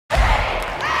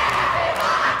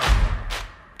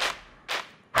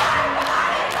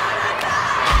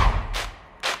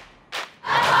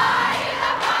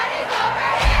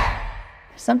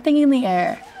something in the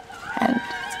air, and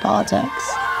it's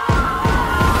politics.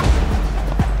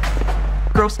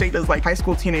 Girl State is like high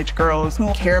school teenage girls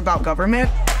who care about government.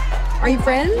 Are you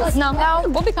friends? No,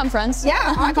 we'll become friends.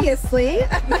 Yeah, obviously.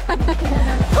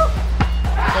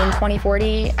 In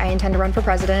 2040, I intend to run for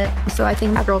president. So I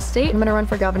think at Girl State, I'm gonna run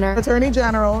for governor. Attorney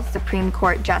General. Supreme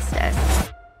Court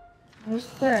Justice.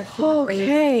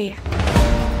 Okay.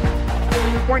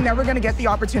 We're never gonna get the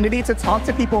opportunity to talk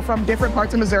to people from different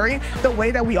parts of Missouri the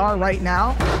way that we are right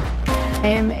now. I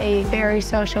am a very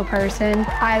social person.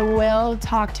 I will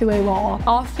talk to a wall.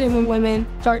 Often when women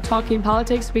start talking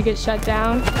politics, we get shut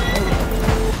down.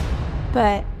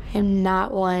 But I'm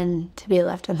not one to be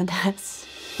left on the dust.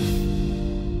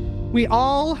 We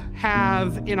all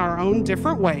have, in our own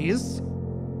different ways,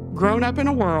 grown up in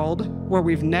a world where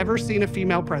we've never seen a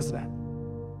female president.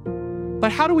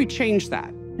 But how do we change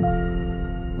that?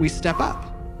 We step up.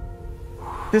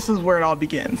 This is where it all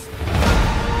begins.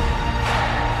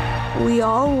 We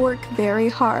all work very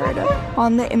hard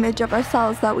on the image of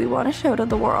ourselves that we want to show to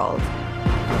the world.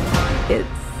 It's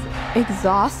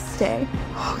exhausting.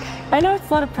 Okay. I know it's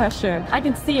a lot of pressure. I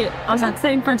can see it. I'm that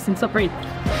same person, so breathe.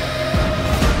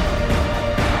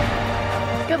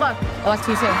 Good luck. Good luck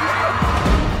to you too.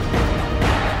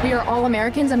 We are all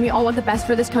Americans and we all want the best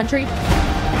for this country.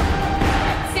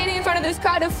 Standing in front of this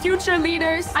crowd of future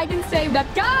leaders, I can say that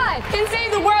God can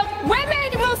save the world.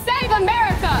 Women will save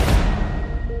America.